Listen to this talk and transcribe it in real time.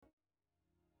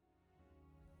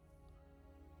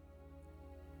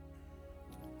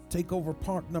Take over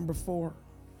part number 4.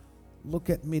 Look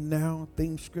at me now,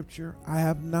 theme scripture.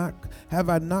 Have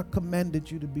I not commanded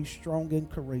you to be strong and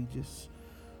courageous?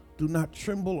 Do not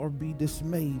tremble or be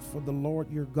dismayed, for the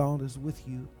Lord your God is with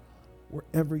you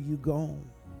wherever you go.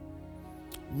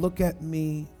 Look at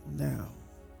me now.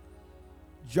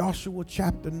 Joshua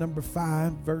chapter number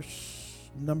 5, verse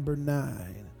number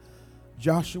 9.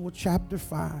 Joshua chapter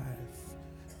 5.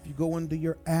 If you go into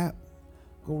your app,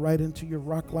 go right into your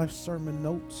Rock Life sermon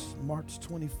notes, March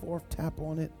 24th, tap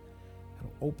on it.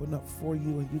 It'll open up for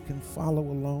you and you can follow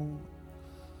along.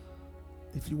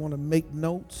 If you want to make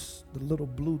notes, the little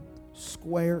blue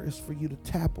square is for you to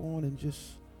tap on and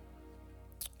just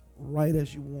write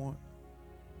as you want.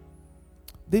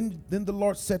 Then the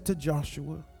Lord said to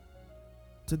Joshua,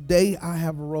 today I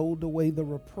have rolled away the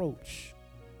reproach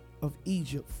of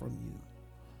Egypt from you.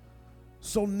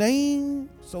 So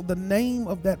the name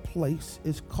of that place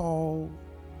is called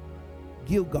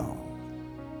Gilgal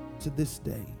to this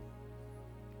day.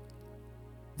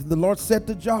 Then the Lord said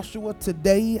to Joshua,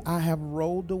 today I have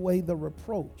rolled away the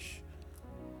reproach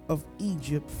of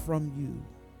Egypt from you.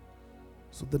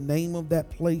 So the name of that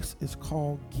place is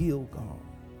called Gilgal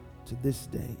to this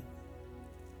day.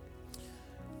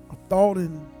 A thought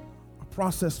and a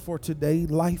process for today: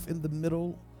 life in the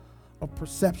middle of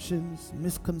perceptions,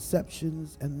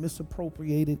 misconceptions, and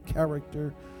misappropriated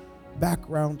character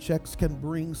background checks can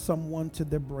bring someone to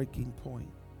their breaking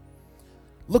point.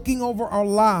 Looking over our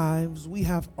lives, we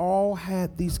have all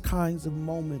had these kinds of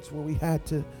moments where we had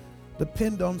to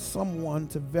depend on someone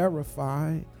to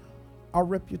verify our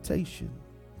reputation.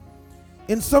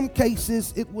 In some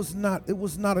cases, it was not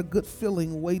a good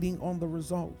feeling waiting on the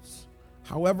results.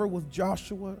 However, with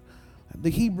Joshua and the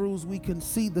Hebrews, we can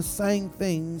see the same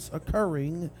things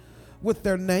occurring, with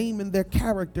their name and their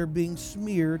character being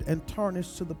smeared and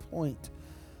tarnished to the point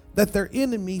that their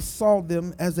enemies saw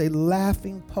them as a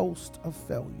laughing post of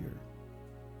failure,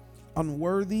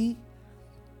 unworthy,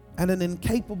 and an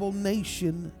incapable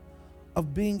nation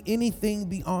of being anything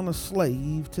beyond a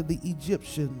slave to the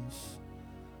Egyptians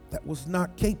that was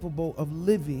not capable of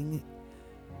living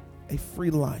a free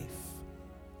life.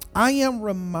 I am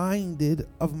reminded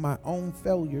of my own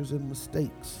failures and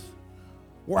mistakes,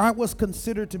 where I was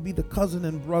considered to be the cousin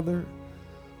and brother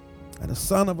and a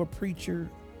son of a preacher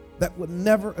that would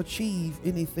never achieve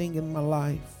anything in my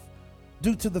life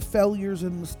due to the failures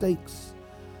and mistakes.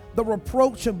 The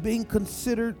reproach of being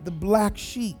considered the black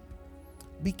sheep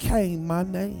became my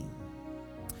name.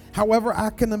 However, I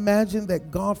can imagine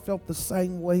that God felt the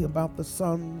same way about the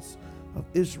sons of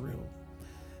Israel.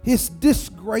 His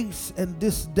disgrace and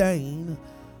disdain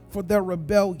for their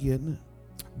rebellion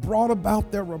brought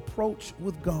about their reproach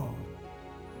with God.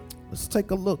 Let's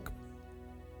take a look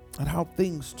at how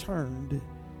things turned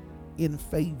in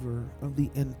favor of the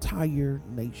entire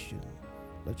nation.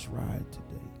 Let's ride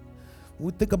today. When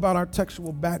we think about our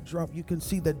textual backdrop, you can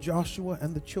see that Joshua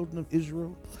and the children of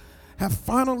Israel have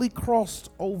finally crossed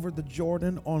over the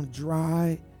Jordan on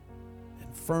dry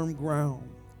and firm ground,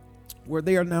 where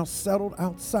they are now settled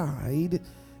outside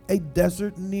a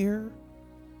desert near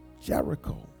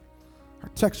Jericho. Our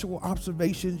textual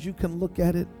observations, you can look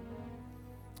at it.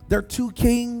 There are two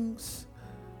kings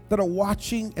that are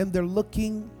watching and they're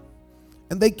looking,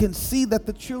 and they can see that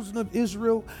the children of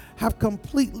Israel have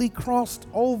completely crossed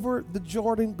over the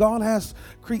Jordan. God has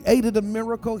created a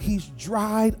miracle. He's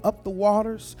dried up the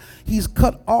waters. He's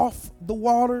cut off the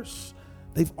waters.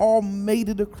 They've all made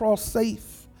it across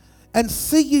safe. And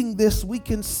seeing this, we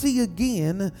can see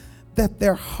again that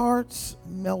their hearts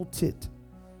melted.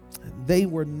 And they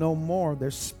were no more.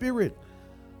 Their spirit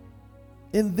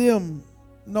in them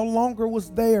no longer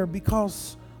was there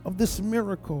because of this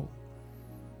miracle.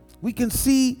 We can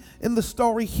see in the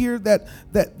story here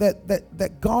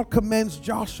that God commands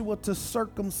Joshua to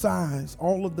circumcise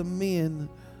all of the men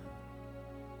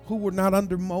who were not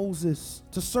under Moses,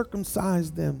 to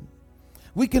circumcise them.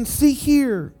 We can see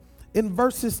here in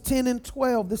verses 10 and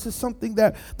 12, this is something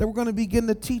that we're going to begin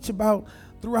to teach about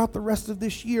throughout the rest of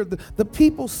this year. The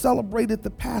people celebrated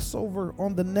the Passover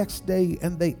on the next day,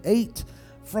 and they ate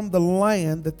from the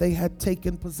land that they had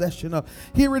taken possession of.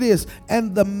 Here it is.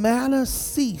 And the manna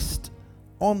ceased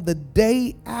on the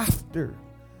day after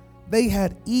they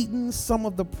had eaten some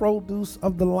of the produce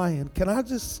of the land. Can I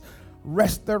just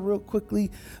rest there real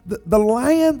quickly? The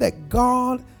land that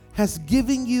God has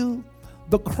given you,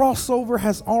 the crossover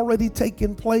has already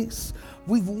taken place.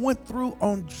 We've went through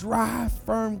on dry,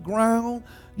 firm ground.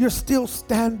 You're still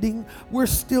standing. We're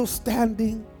still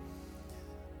standing.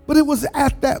 But it was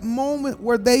at that moment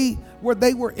where they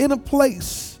were in a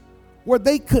place where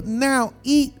they could now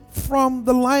eat from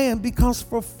the land, because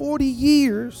for 40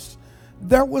 years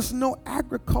there was no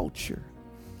agriculture.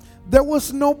 There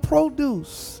was no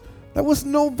produce. There was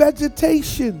no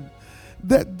vegetation.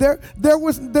 There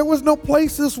was no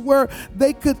places where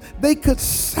they could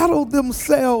settle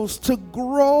themselves to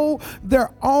grow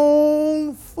their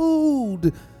own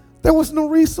food. There was no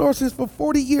resources. For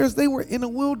 40 years they were in a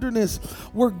wilderness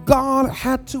where God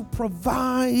had to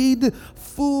provide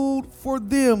food for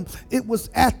them. It was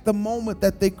at the moment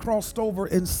that they crossed over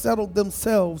and settled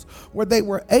themselves where they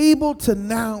were able to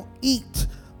now eat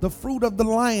the fruit of the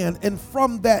land. And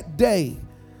from that day,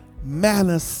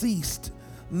 manna ceased.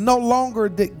 No longer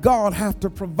did God have to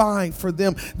provide for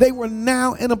them. They were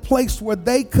now in a place where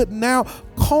they could now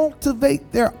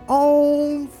cultivate their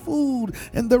own food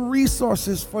and the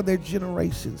resources for their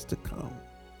generations to come.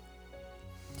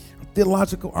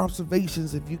 Theological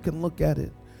observations, if you can look at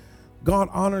it. God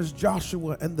honors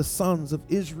Joshua and the sons of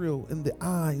Israel in the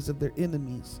eyes of their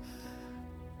enemies.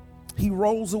 He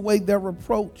rolls away their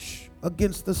reproach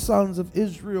against the sons of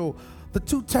Israel. The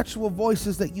two textual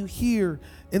voices that you hear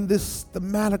in this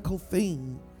thematical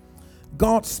theme.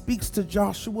 God speaks to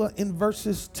Joshua in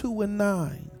verses 2 and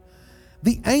 9.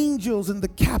 The angels and the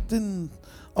captain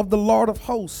of the Lord of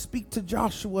hosts speak to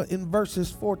Joshua in verses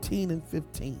 14 and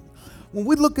 15. When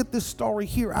we look at this story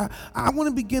here, I want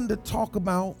to begin to talk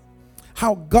about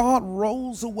how God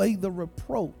rolls away the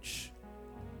reproach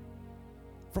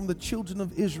from the children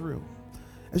of Israel.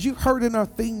 As you heard in our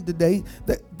theme today,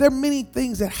 that there are many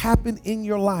things that happen in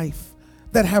your life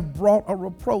that have brought a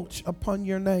reproach upon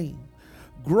your name.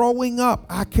 Growing up,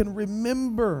 I can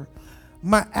remember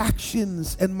my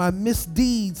actions and my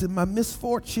misdeeds and my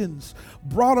misfortunes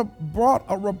brought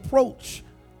a reproach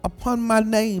upon my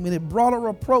name, and it brought a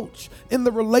reproach in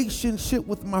the relationship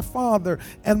with my father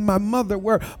and my mother,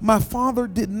 where my father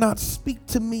did not speak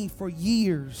to me for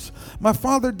years. My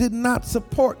father did not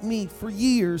support me for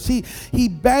years. He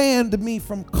banned me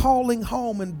from calling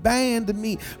home and banned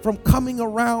me from coming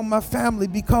around my family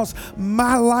because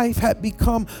my life had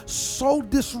become so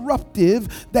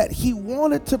disruptive that he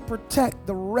wanted to protect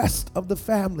the rest of the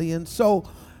family, and so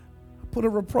put a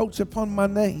reproach upon my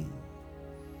name.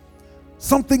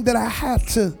 Something that I had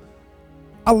to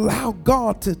allow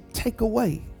God to take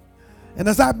away. And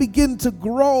as I begin to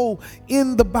grow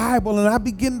in the Bible and I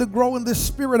begin to grow in the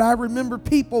Spirit, I remember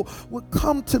people would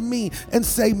come to me and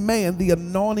say, man, the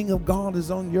anointing of God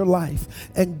is on your life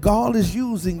and God is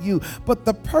using you. But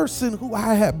the person who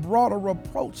I had brought a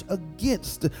reproach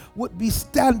against would be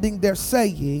standing there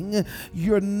saying,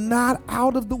 you're not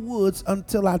out of the woods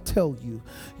until I tell you.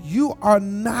 You are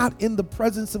not in the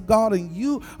presence of God and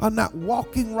you are not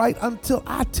walking right until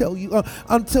I tell you,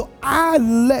 until I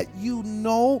let you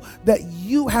know that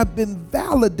you have been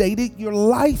validated. Your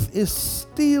life is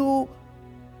still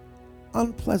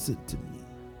unpleasant to me.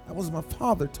 That was my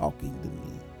father talking to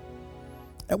me.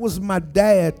 That was my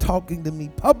dad talking to me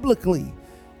publicly.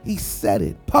 He said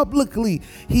it publicly.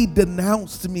 He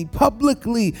denounced me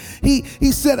publicly. He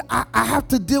said, I have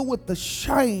to deal with the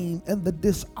shame and the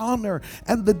dishonor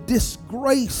and the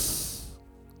disgrace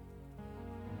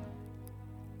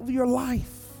of your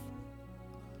life.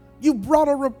 You brought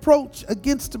a reproach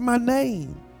against my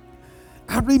name.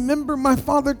 I remember my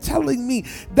father telling me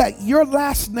that your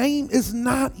last name is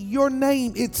not your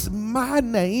name, it's my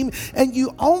name, and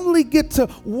you only get to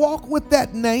walk with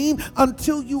that name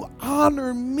until you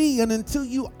honor me and until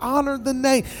you honor the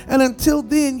name. And until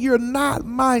then, you're not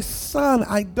my son.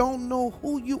 I don't know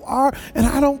who you are, and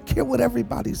I don't care what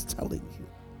everybody's telling you.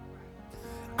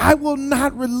 I will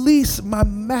not release my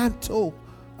mantle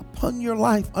upon your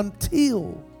life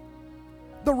until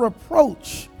the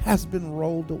reproach has been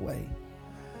rolled away.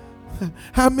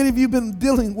 How many of you have been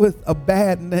dealing with a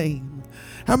bad name?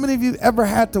 How many of you ever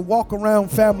had to walk around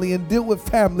family and deal with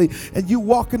family and you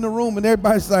walk in the room and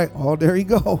everybody's like, oh, there you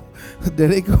go. There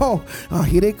they go. Oh,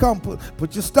 here they come.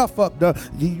 Put your stuff up.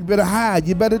 You better hide.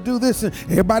 You better do this. And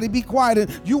everybody be quiet.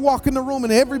 And you walk in the room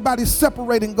and everybody's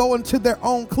separating, going to their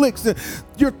own cliques. And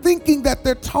you're thinking that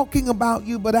they're talking about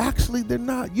you, but actually they're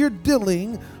not. You're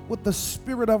dealing with the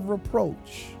spirit of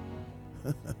reproach.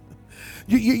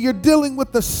 You're dealing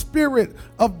with the spirit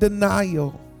of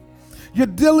denial. You're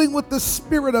dealing with the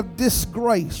spirit of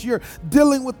disgrace. You're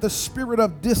dealing with the spirit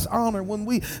of dishonor. When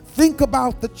we think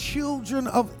about the children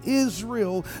of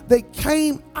Israel, they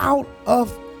came out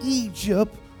of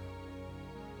Egypt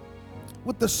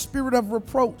with the spirit of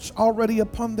reproach already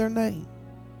upon their name.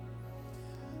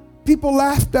 People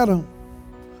laughed at them.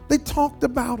 They talked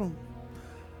about them.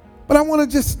 But I want to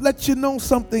just let you know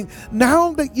something.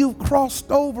 Now that you've crossed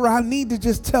over, I need to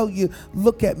just tell you,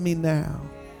 look at me now.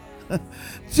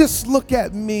 Just look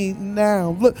at me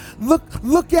now.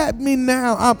 Look at me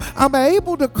now. I'm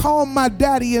able to call my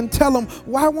daddy and tell him,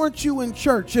 why weren't you in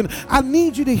church? And I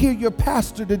need you to hear your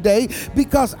pastor today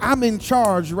because I'm in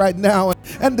charge right now.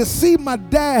 And to see my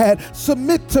dad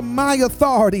submit to my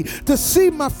authority, to see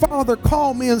my father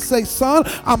call me and say, son,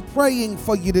 I'm praying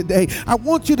for you today. I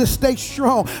want you to stay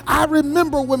strong. I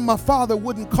remember when my father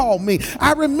wouldn't call me.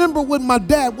 I remember when my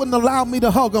dad wouldn't allow me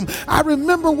to hug him. I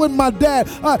remember when my dad,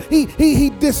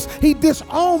 he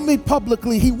disowned me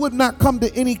publicly. He would not come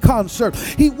to any concert.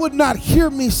 He would not hear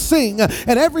me sing.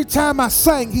 And every time I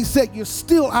sang, he said, you're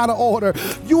still out of order.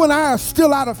 You and I are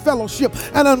still out of fellowship.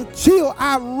 And until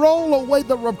I roll away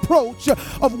the reproach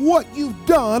of what you've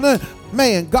done,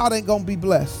 man, God ain't gonna be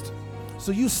blessed.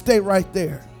 So you stay right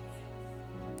there.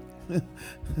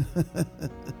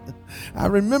 I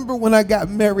remember when I got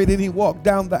married and he walked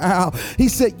down the aisle. He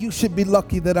said, you should be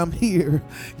lucky that I'm here.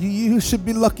 You should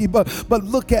be lucky, but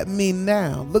look at me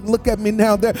now. Look at me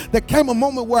now. There came a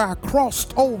moment where I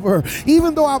crossed over.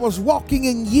 Even though I was walking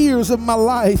in years of my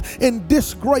life in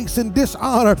disgrace and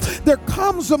dishonor, there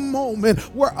comes a moment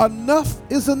where enough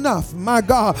is enough. My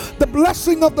God, the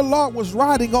blessing of the Lord was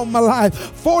riding on my life.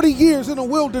 40 years in the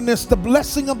wilderness, the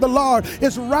blessing of the Lord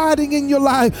is riding in your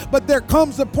life. But there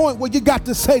comes a point where you got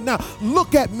to say, now,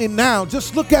 look at me now.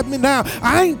 Just look at me now.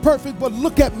 I ain't perfect, but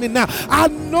look at me now. I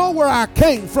know where I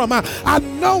came from. I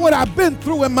know what I've been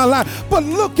through in my life. But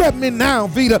look at me now,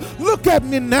 Vita. Look at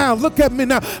me now. Look at me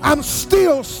now. I'm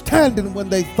still standing when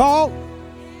they thought.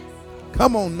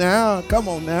 Come on now. Come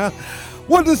on now.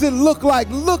 What does it look like?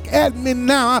 Look at me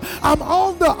now. I'm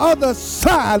on the other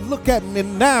side. Look at me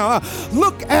now.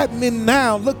 Look at me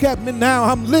now. Look at me now.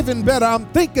 I'm living better. I'm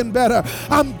thinking better.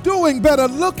 I'm doing better.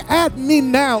 Look at me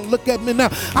now. Look at me now.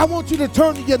 I want you to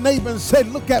turn to your neighbor and say,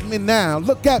 look at me now.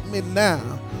 Look at me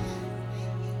now.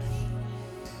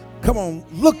 Come on.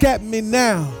 Look at me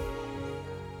now.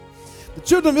 The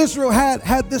children of Israel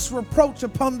had this reproach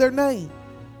upon their name.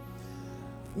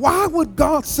 Why would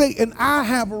God say, and I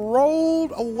have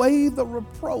rolled away the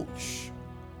reproach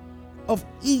of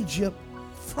Egypt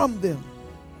from them?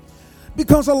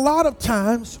 Because a lot of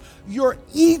times your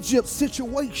Egypt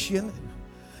situation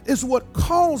is what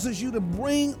causes you to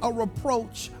bring a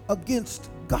reproach against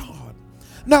God.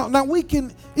 Now we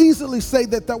can easily say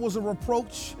that there was a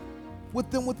reproach with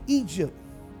them with Egypt.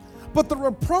 But the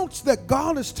reproach that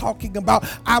God is talking about,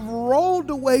 I've rolled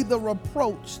away the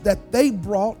reproach that they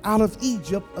brought out of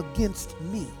Egypt against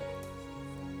me.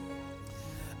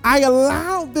 I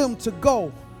allowed them to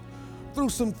go through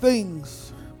some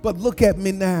things, but look at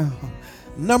me now.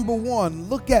 Number one,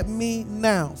 look at me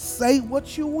now. Say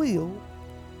what you will.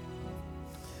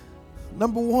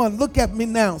 Number one, look at me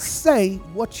now. Say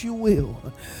what you will.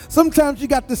 Sometimes you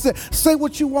got to say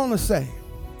what you want to say.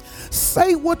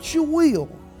 Say what you will.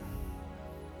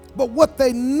 But what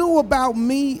they knew about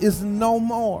me is no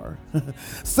more.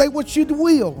 Say what you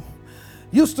will.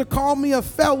 Used to call me a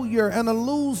failure and a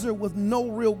loser with no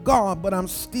real God, but I'm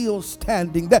still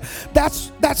standing.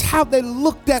 That's how they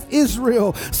looked at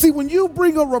Israel. See, when you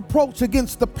bring a reproach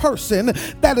against the person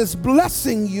that is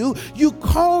blessing you, you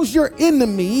cause your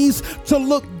enemies to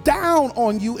look down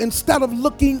on you instead of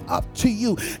looking up to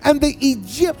you. And the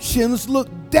Egyptians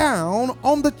looked down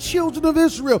on the children of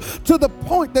Israel to the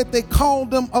point that they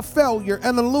called them a failure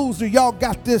and a loser. Y'all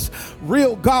got this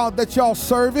real God that y'all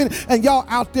serving, and y'all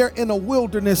out there in a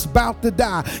wilderness about to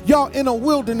die. Y'all in a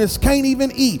wilderness can't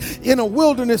even eat, in a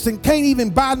wilderness and can't even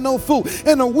buy no food,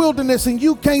 in a wilderness and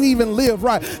you can't even live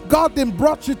right. God then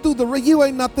brought you through you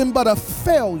ain't nothing but a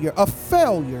failure, a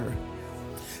failure.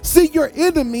 See, your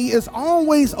enemy is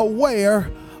always aware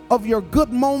of your good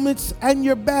moments and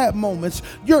your bad moments.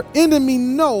 Your enemy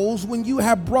knows when you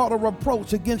have brought a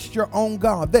reproach against your own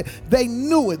God. They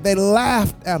knew it. They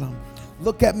laughed at him.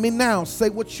 Look at me now. Say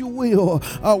what you will.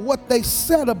 What they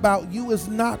said about you is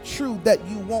not true, that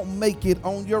you won't make it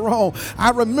on your own.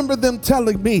 I remember them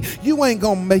telling me, you ain't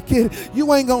gonna make it.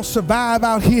 You ain't gonna survive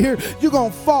out here. You're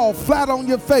gonna fall flat on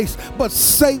your face. But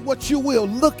say what you will.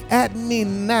 Look at me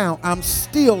now. I'm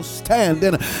still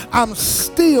standing. I'm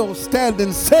still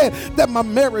standing. Said that my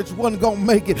marriage wasn't gonna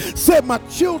make it. Said my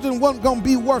children wasn't gonna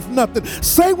be worth nothing.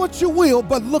 Say what you will,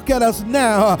 but look at us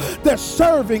now. They're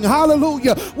serving.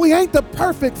 Hallelujah. We ain't the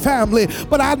perfect family,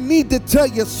 but I need to tell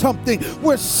you something.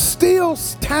 We're still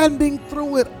standing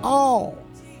through it all.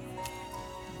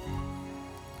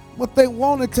 What they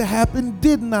wanted to happen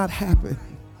did not happen.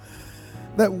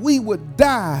 that we would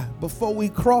die before we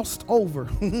crossed over.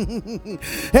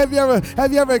 Have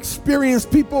you ever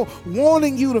experienced people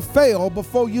warning you to fail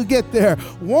before you get there?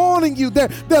 Warning you, they're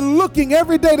looking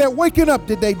every day, they're waking up.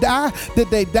 Did they die? Did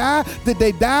they die? Did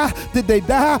they die? Did they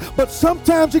die? But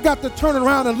sometimes you got to turn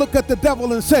around and look at the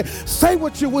devil and say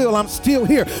what you will, I'm still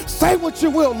here. Say what you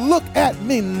will, look at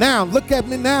me now. Look at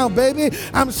me now, baby.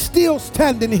 I'm still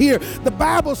standing here. The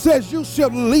Bible says you shall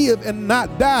live and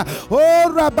not die.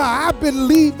 Oh, Rabbi, I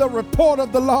believe the report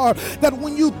of the Lord that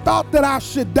when you thought that I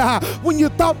should die, when you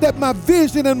thought that my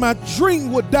vision and my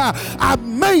dream would die, I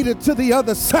made it to the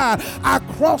other side. I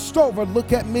crossed over.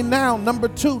 Look at me now. Number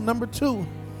two.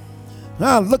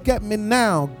 Look at me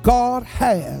now. God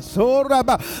has. Oh,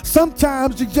 Rabbi.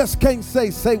 Sometimes you just can't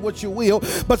say what you will,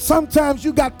 but sometimes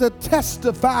you got to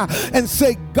testify and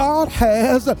say, God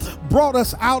has brought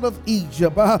us out of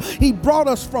Egypt. He brought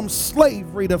us from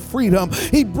slavery to freedom.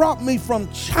 He brought me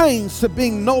from chains to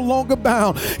being no longer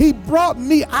bound. He brought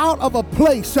me out of a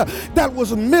place that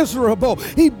was miserable.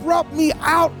 He brought me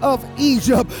out of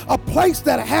Egypt, a place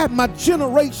that had my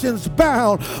generations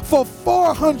bound for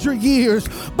 400 years,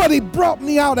 but he brought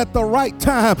me out at the right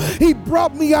time. He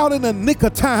brought me out in the nick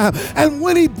of time. And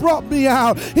when he brought me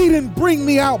out, he didn't bring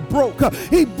me out broke.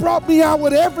 He brought me out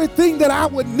with everything that I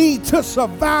would need to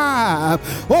survive.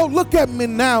 Oh, look at me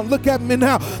now. Look at me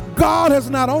now. God has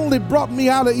not only brought me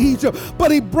out of Egypt, but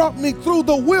he brought me through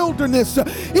the wilderness.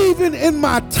 Even in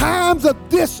my times of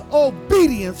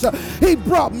disobedience, he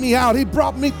brought me out. He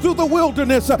brought me through the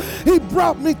wilderness. He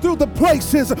brought me through the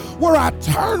places where I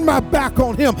turned my back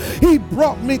on him. He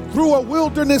brought me through a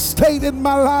wilderness state in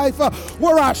my life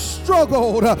where I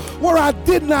struggled, where I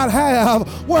did not have,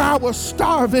 where I was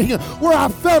starving, where I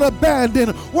felt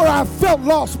abandoned, where I felt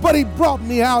lost, but he brought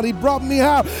me out. He brought me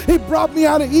out. He brought me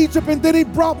out of Egypt, and then he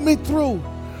brought me through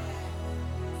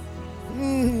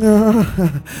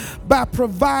by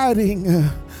providing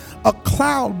a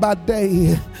cloud by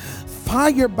day,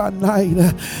 fire by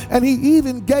night, and he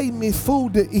even gave me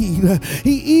food to eat.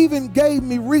 He even gave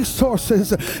me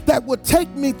resources that would take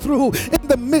me through in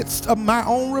the midst of my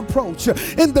own reproach,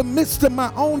 in the midst of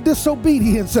my own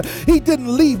disobedience. He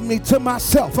didn't leave me to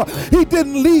myself. He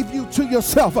didn't leave you to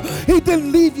yourself. He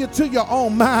didn't leave you to your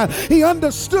own mind. He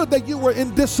understood that you were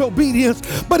in disobedience,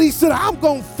 but he said, I'm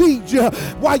going to feed you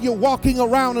while you're walking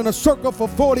around in a circle for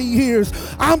 40 years.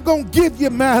 I'm going to give you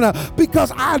manna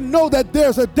because I know that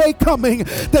there's a day coming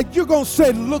that you're going to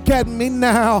say, look at me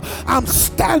now. I'm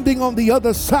standing on the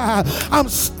other side. I'm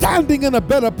standing in a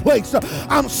better place.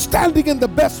 I'm standing in the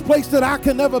best place that I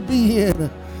can ever be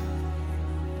in.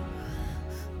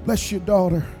 Bless your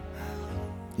daughter.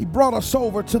 He brought us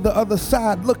over to the other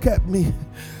side. Look at me.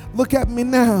 Look at me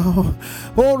now.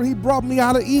 Oh, he brought me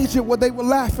out of Egypt where they were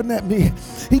laughing at me.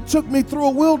 He took me through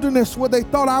a wilderness where they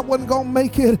thought I wasn't going to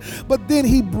make it. But then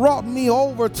he brought me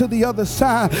over to the other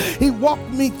side. He walked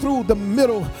me through the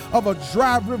middle of a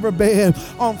dry riverbed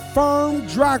on firm,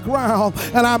 dry ground,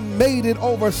 and I made it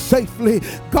over safely.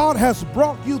 God has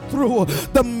brought you through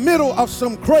the middle of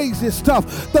some crazy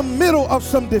stuff, the middle of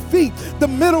some defeat, the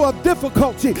middle of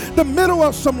difficulty, the middle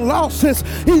of some losses.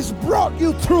 He's brought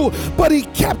you through, but he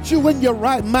kept you in your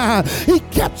right mind. He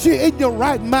kept you in your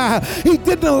right mind. He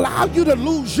didn't allow you to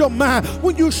lose your mind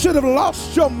when you should have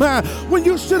lost your mind, when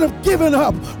you should have given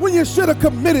up, when you should have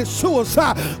committed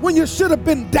suicide, when you should have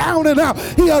been down and out.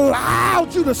 He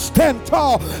allowed you to stand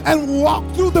tall and walk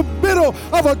through the middle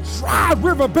of a dry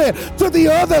riverbed to the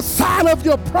other side of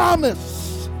your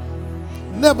promise.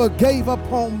 Never gave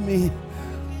up on me.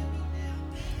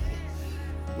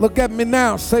 Look at me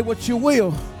now. Say what you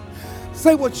will.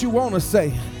 Say what you want to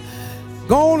say.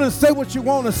 Go on and say what you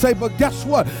want to say, but guess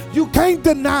what? You can't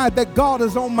deny that God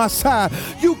is on my side.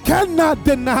 You cannot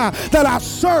deny that I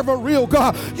serve a real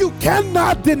God. You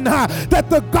cannot deny that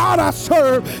the God I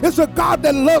serve is a God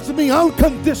that loves me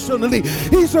unconditionally.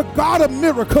 He's a God of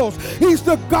miracles. He's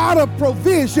the God of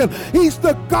provision. He's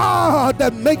the God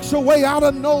that makes a way out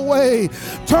of no way,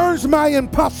 turns my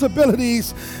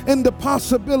impossibilities into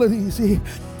possibilities.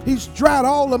 He's dried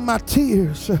all of my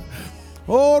tears.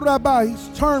 Oh, Rabbi, he's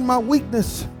turned my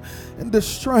weakness into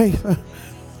strength.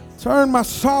 Turn my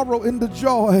sorrow into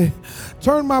joy.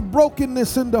 Turn my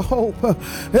brokenness into hope.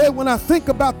 Hey, when I think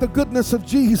about the goodness of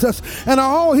Jesus and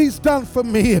all he's done for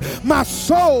me, my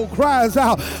soul cries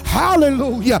out,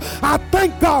 hallelujah. I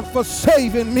thank God for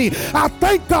saving me. I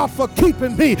thank God for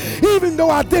keeping me. Even though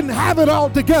I didn't have it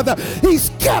all together, he's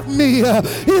kept me.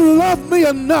 He loved me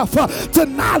enough to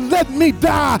not let me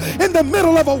die in the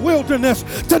middle of a wilderness,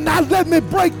 to not let me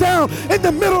break down in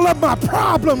the middle of my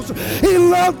problems. He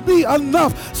loved me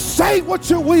enough Say what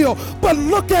you will, but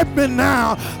look at me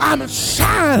now. I'm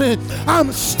shining.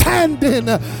 I'm standing.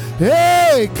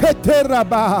 Hey,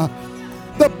 keteraba.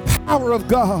 The power of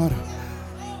God.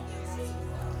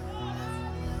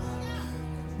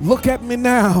 Look at me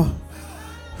now.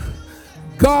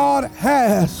 God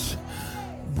has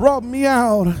brought me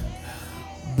out,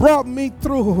 brought me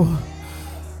through,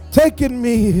 taken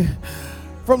me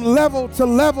from level to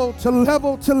level to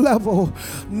level to level,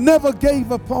 never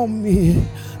gave up on me.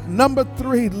 Number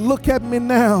 3, look at me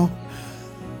now.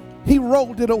 He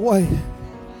rolled it away.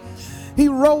 He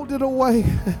rolled it away.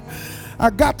 I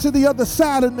got to the other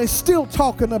side and they're still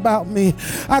talking about me.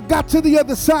 I got to the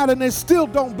other side and they still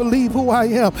don't believe who I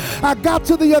am. I got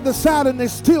to the other side and they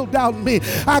still doubt me.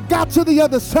 I got to the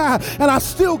other side and I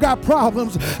still got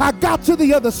problems. I got to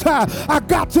the other side. I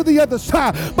got to the other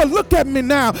side. But look at me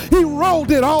now. He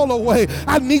rolled it all away.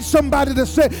 I need somebody to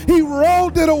say, he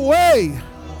rolled it away.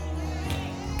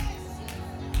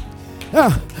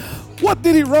 What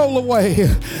did he roll away?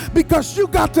 Because you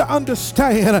got to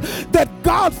understand that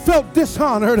God felt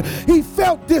dishonored. He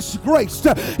felt disgraced.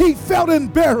 He felt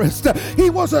embarrassed. He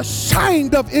was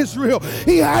ashamed of Israel.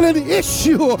 He had an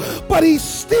issue, but he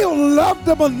still loved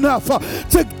them enough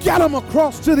to get them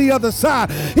across to the other side.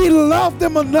 He loved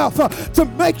them enough to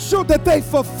make sure that they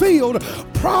fulfilled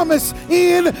promise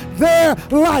in their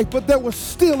life, but there was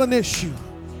still an issue.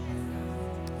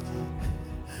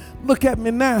 Look at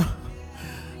me now.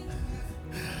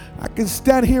 I can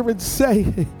stand here and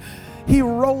say, he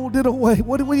rolled it away.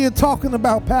 What are you talking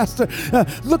about, Pastor?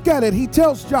 Look at it. He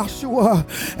tells Joshua,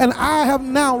 and I have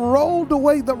now rolled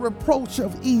away the reproach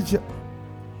of Egypt.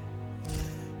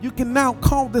 You can now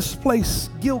call this place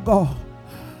Gilgal,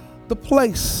 the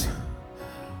place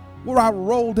where I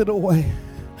rolled it away.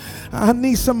 I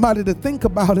need somebody to think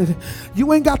about it.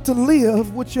 You ain't got to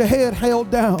live with your head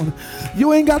held down.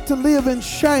 You ain't got to live in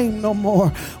shame no more.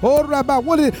 Oh, Rabbi,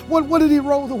 what did he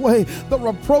roll away? The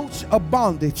reproach of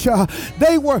bondage.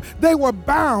 They were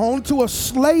bound to a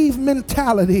slave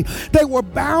mentality. They were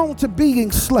bound to being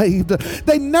enslaved.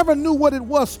 They never knew what it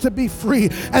was to be free.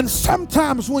 And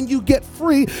sometimes when you get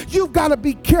free, you've got to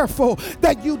be careful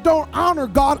that you don't honor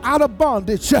God out of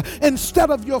bondage instead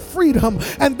of your freedom.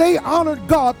 And they honored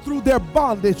God through their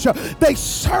bondage. They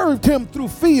served him through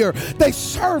fear. They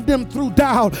served him through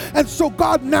doubt. And so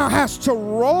God now has to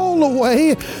roll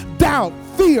away doubt,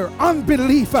 fear,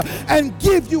 unbelief, and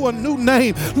give you a new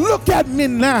name. Look at me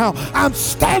now. I'm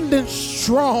standing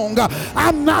strong.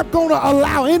 I'm not going to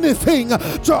allow anything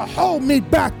to hold me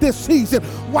back this season.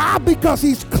 Why? Because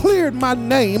he's cleared my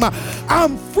name.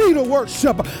 I'm free to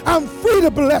worship. I'm free to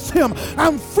bless him.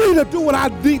 I'm free to do what I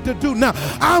need to do now.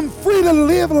 I'm free to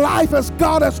live life as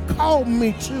God has called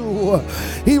me to.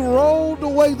 He rolled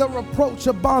away the reproach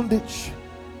of bondage.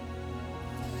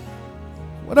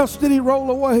 What else did he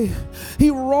roll away? He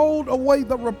rolled away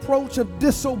the reproach of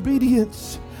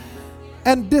disobedience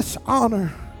and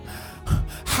dishonor.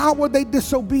 How were they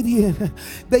disobedient?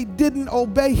 They didn't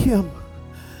obey him.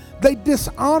 They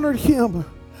dishonored him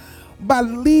by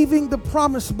leaving the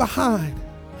promise behind.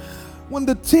 When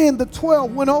the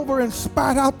 12 went over and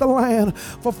spied out the land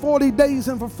for 40 days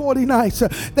and for 40 nights,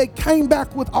 they came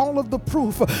back with all of the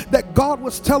proof that God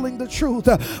was telling the truth.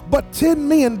 But 10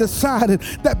 men decided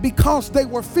that because they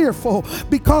were fearful,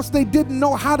 because they didn't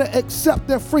know how to accept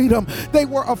their freedom, they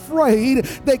were afraid,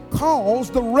 they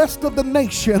caused the rest of the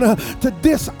nation to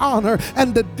dishonor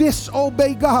and to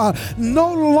disobey God.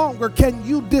 No longer can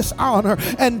you dishonor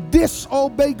and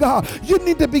disobey God. You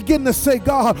need to begin to say,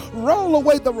 God, roll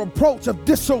away the reproach of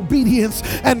disobedience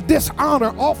and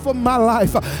dishonor off of my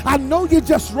life. I know you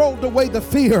just rolled away the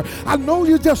fear. I know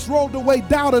you just rolled away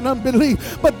doubt and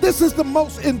unbelief, but this is the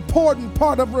most important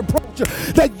part of reproach,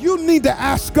 that you need to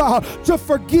ask God to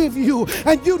forgive you,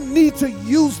 and you need to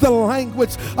use the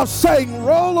language of saying,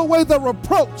 roll away the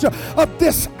reproach of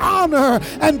dishonor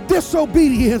and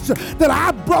disobedience that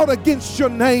I brought against your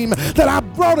name, that I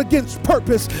brought against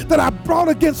purpose, that I brought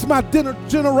against my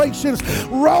generations.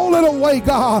 Roll it away,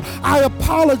 God. I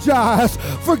apologize.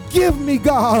 Forgive me,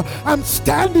 God. I'm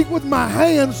standing with my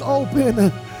hands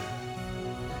open.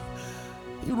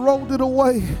 He rolled it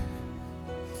away.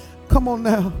 Come on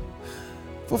now.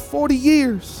 For 40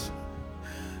 years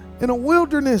in a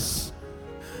wilderness,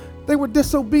 they were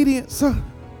disobedient, son.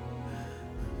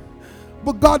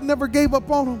 But God never gave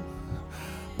up on them.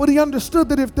 But he understood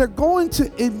that if they're going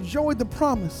to enjoy the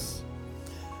promise,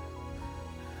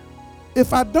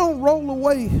 if I don't roll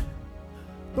away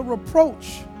the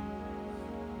reproach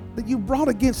that you brought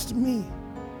against me,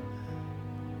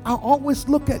 I'll always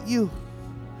look at you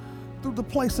through the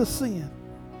place of sin.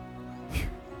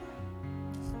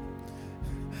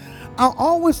 I'll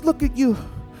always look at you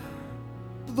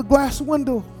through the glass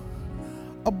window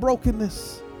of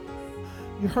brokenness.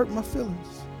 You hurt my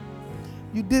feelings.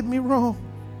 You did me wrong.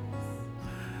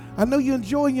 I know you're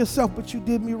enjoying yourself, but you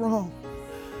did me wrong.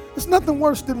 It's nothing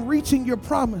worse than reaching your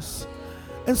promise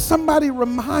and somebody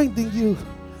reminding you,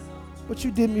 but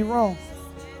you did me wrong.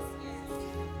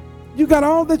 You got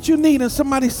all that you need and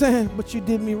somebody saying, but you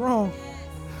did me wrong.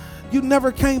 You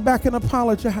never came back and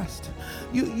apologized.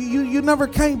 You never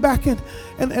came back and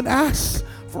asked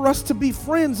for us to be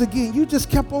friends again. You just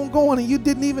kept on going and you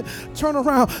didn't even turn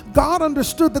around. God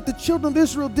understood that the children of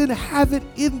Israel didn't have it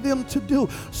in them to do,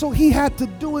 so he had to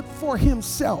do it for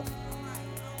himself.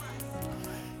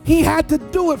 He had to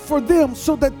do it for them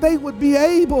so that they would be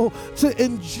able to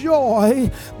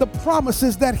enjoy the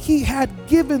promises that he had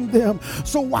given them.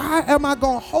 So why am I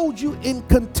going to hold you in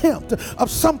contempt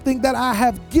of something that I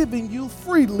have given you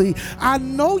freely? I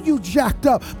know you jacked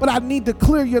up, but I need to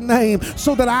clear your name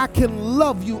so that I can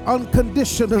love you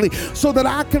unconditionally, so that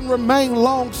I can remain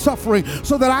long-suffering,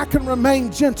 so that I can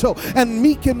remain gentle and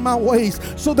meek in my ways,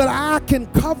 so that I can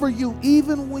cover you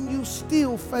even when you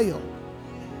still fail.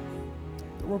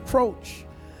 Reproach.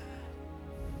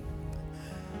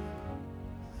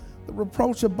 The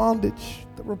reproach of bondage,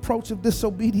 the reproach of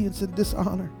disobedience and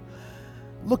dishonor.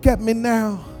 Look at me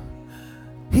now.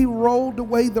 He rolled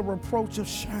away the reproach of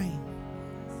shame,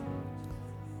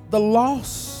 the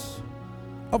loss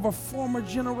of a former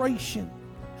generation.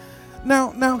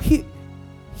 Now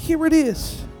here it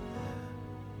is.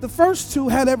 The first two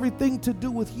had everything to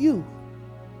do with you.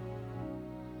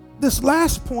 This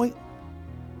last point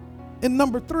in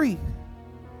number 3,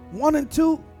 1 and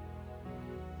 2,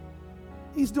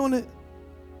 he's doing it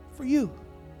for you.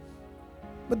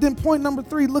 But then point number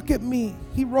 3, look at me.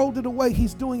 He rolled it away.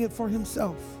 He's doing it for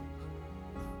himself.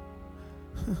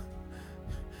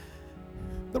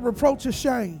 The reproach of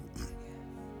shame.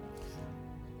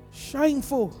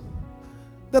 Shameful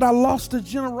that I lost a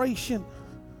generation,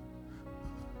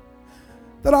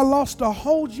 that I lost a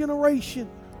whole generation.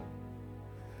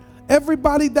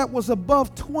 Everybody that was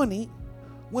above 20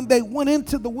 when they went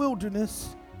into the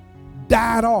wilderness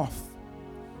died off.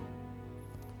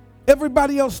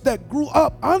 Everybody else that grew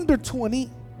up under 20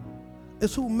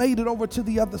 is who made it over to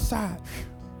the other side.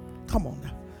 Come on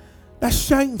now. That's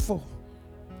shameful.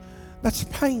 That's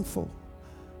painful.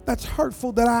 That's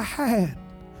hurtful that I had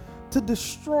to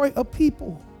destroy a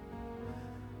people.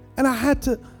 And I had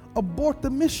to abort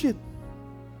the mission.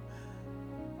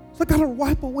 So I got to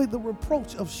wipe away the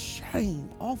reproach of shame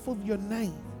off of your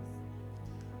name,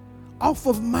 off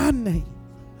of my name.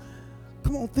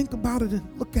 Come on, think about it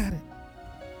and look at it.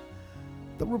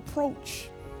 The reproach.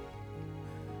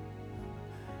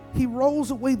 He rolls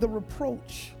away the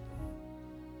reproach.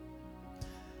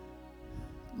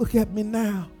 Look at me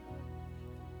now.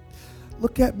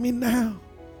 Look at me now.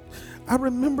 I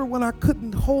remember when I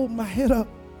couldn't hold my head up.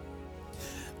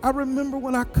 I remember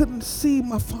when I couldn't see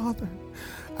my father.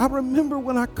 I remember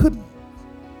when I couldn't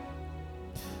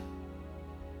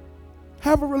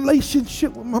have a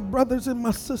relationship with my brothers and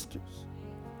my sisters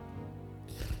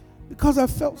because I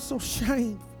felt so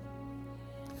shamed.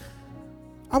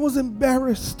 I was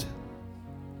embarrassed.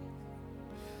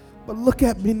 But look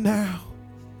at me now.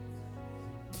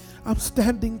 I'm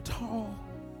standing tall.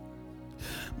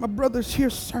 My brother's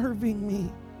here serving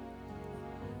me.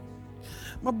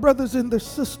 My brothers and their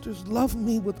sisters love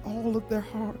me with all of their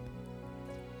heart.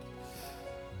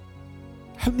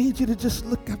 I need you to just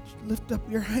lift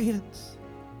up your hands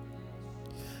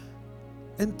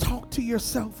and talk to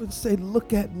yourself and say,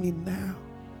 look at me now.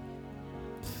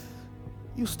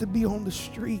 Used to be on the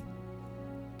street.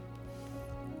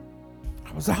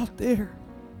 I was out there.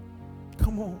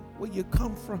 Come on, where you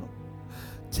come from.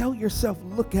 Tell yourself,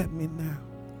 look at me now.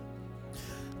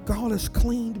 God has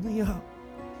cleaned me up,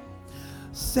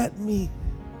 set me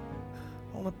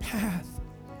on a path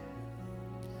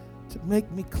to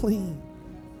make me clean,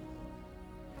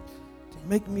 to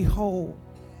make me whole.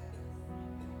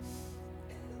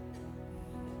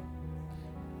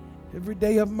 Every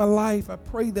day of my life, I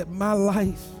pray that my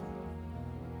life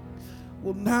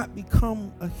will not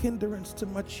become a hindrance to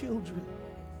my children,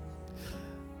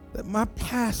 that my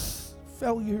past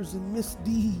failures and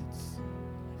misdeeds,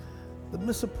 the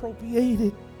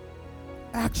misappropriated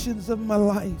actions of my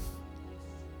life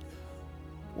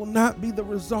will not be the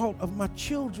result of my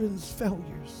children's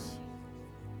failures.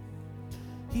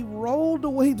 He rolled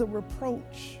away the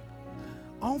reproach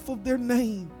off of their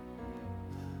name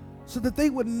so that they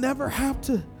would never have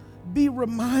to be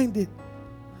reminded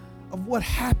of what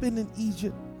happened in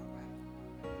Egypt.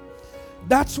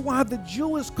 That's why the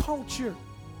Jewish culture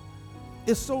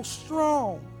is so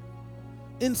strong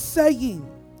in saying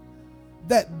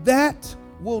that that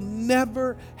will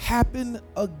never happen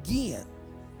again.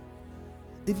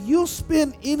 If you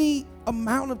spend any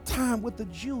amount of time with a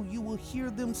Jew, you will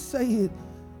hear them say it.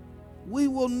 We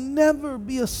will never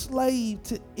be a slave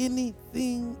to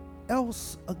anything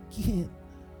else again.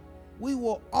 We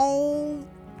will own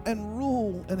and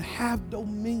rule and have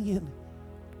dominion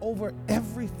over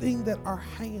everything that our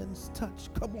hands touch.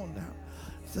 Come on now.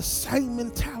 It's the same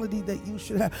mentality that you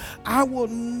should have. I will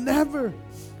never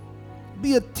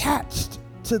be attached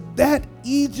to that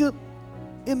Egypt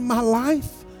in my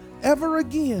life ever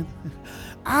again.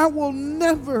 That will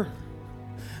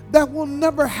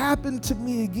never happen to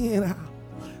me again.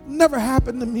 Never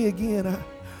happen to me again.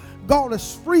 God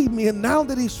has freed me, and now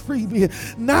that he's freed me,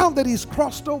 now that he's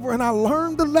crossed over and I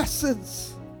learned the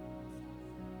lessons,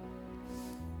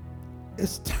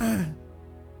 it's time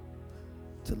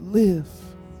to live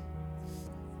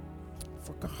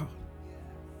for God.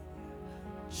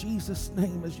 In Jesus'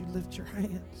 name, as you lift your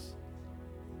hands.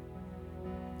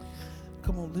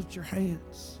 Come on, lift your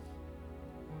hands.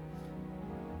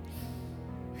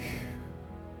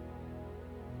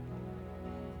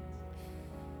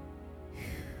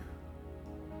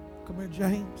 Come here,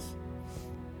 James.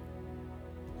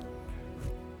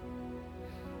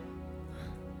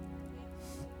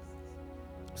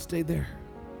 Stay there.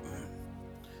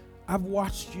 I've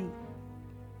watched you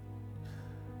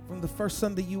from the first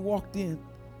Sunday you walked in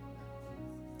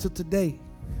to today,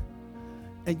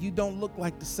 and you don't look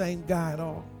like the same guy at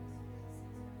all.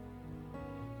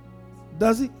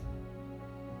 Does he?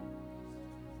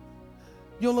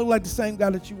 You don't look like the same guy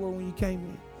that you were when you came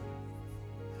in.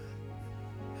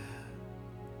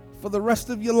 For the rest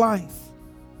of your life,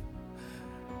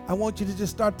 I want you to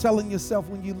just start telling yourself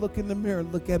when you look in the mirror,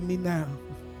 look at me now.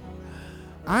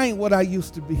 I ain't what I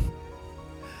used to be.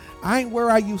 I ain't where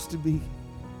I used to be.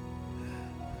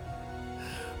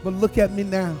 But look at me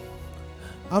now.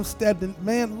 I'm standing,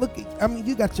 man, look at,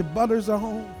 you got your butters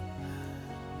on.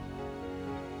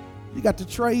 You got the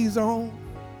trays on.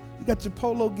 You got your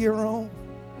polo gear on.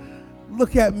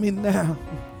 Look at me now.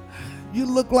 You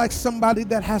look like somebody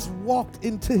that has walked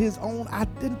into his own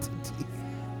identity.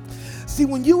 See,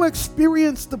 when you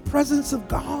experience the presence of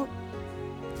God,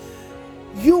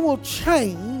 you will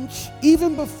change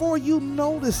even before you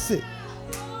notice it.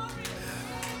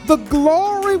 The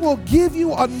glory will give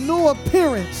you a new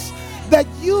appearance that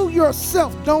you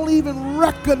yourself don't even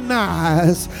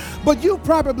recognize, but you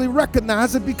probably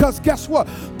recognize it because guess what?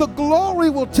 The glory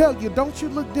will tell you, don't you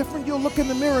look different? You'll look in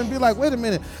the mirror and be like, wait a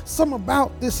minute, something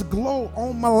about this glow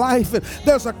on my life. And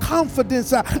there's a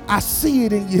confidence, I see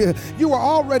it in you. You were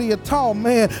already a tall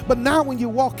man, but now when you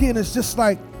walk in, it's just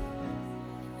like,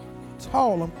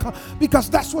 tall, because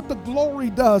that's what the glory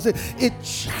does. It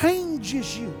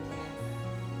changes you.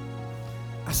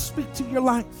 I speak to your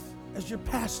life as your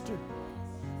pastor.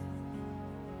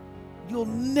 You'll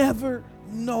never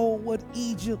know what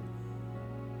Egypt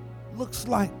looks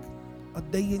like a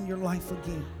day in your life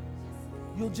again.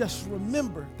 You'll just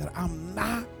remember that I'm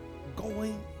not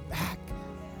going back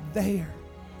there.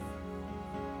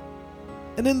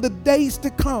 And in the days to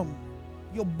come,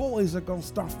 your boys are going to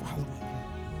start following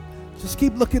you. Just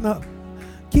keep looking up.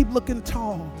 Keep looking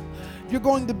tall. You're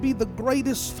going to be the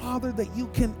greatest father that you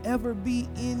can ever be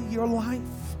in your life.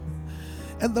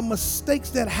 And the mistakes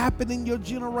that happen in your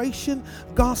generation,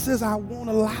 God says, I won't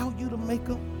allow you to make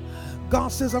them. God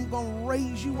says, I'm going to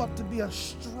raise you up to be a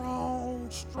strong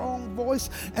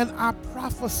voice. And I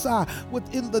prophesy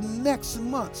within the next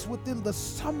months, within the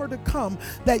summer to come,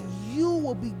 that you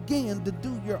will begin to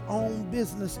do your own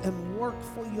business and work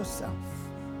for yourself.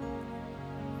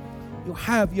 You'll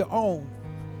have your own.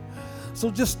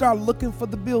 So just start looking for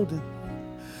the building.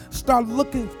 Start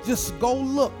looking, just go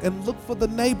look and look for the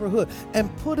neighborhood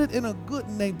and put it in a good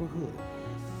neighborhood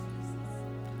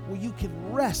where you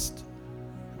can rest,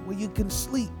 where you can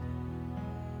sleep.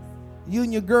 You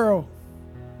and your girl,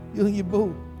 you and your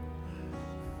boo,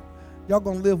 y'all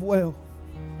gonna live well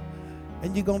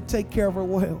and you're gonna take care of her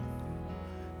well.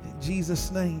 In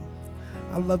Jesus' name,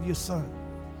 I love your son.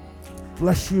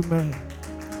 Bless you, man.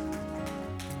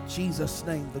 In Jesus'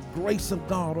 name, the grace of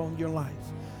God on your life.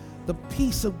 The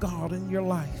peace of God in your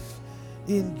life.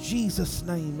 In Jesus'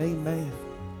 name, amen.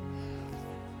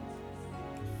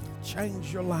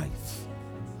 Change your life.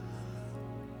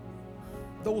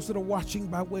 Those that are watching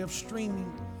by way of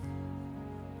streaming,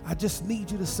 I just need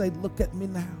you to say, look at me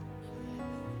now.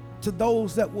 To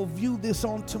those that will view this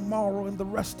on tomorrow and the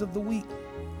rest of the week,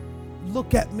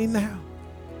 look at me now.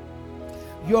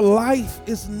 Your life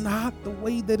is not the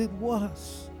way that it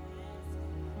was.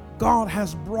 God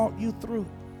has brought you through.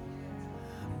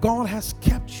 God has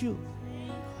kept you.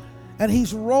 And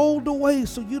he's rolled away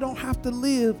so you don't have to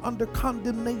live under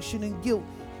condemnation and guilt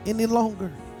any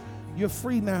longer. You're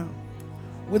free now.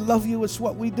 We love you. It's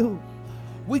what we do.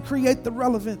 We create the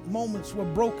relevant moments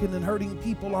where broken and hurting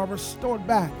people are restored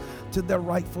back to their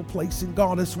rightful place in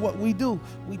God. It's what we do.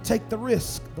 We take the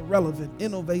risk, the relevant,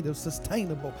 innovative,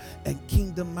 sustainable, and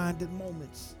kingdom-minded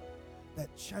moments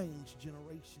that change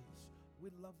generations.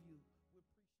 We love you.